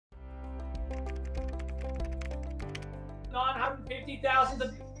950,000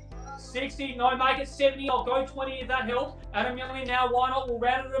 to 60. No, make it 70. I'll go 20 if that helps. At $1 million now, why not? We'll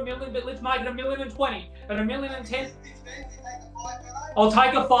round it to $1 million, but let's make it $1,020,000. At $1,010,000. I'll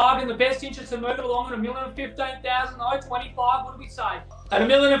take a 5 in the best interest to move it along at $1,015,000. No, 25. What do we say? At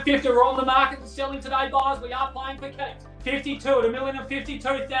 $1,050,000, we're on the market and selling today, guys. We are playing for keeps. 52 at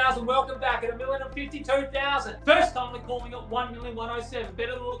 $1,052,000. Welcome back at $1,052,000. First time they're calling it $1,107,000.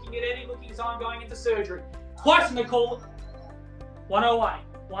 Better than looking at Eddie looking as though I'm going into surgery. Twice in the call, 108.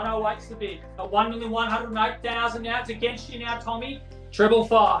 108's the bid. At $1,108,000 now. It's against you now, Tommy. Triple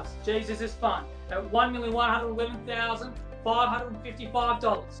fives. Jesus is fun. At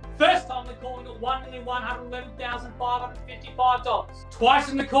 $1,111,555. First time they're calling it $1,111,555. Twice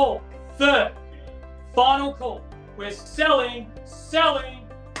in the call. Third. Final call. We're selling. Sold.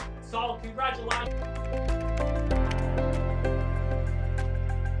 Congratulations.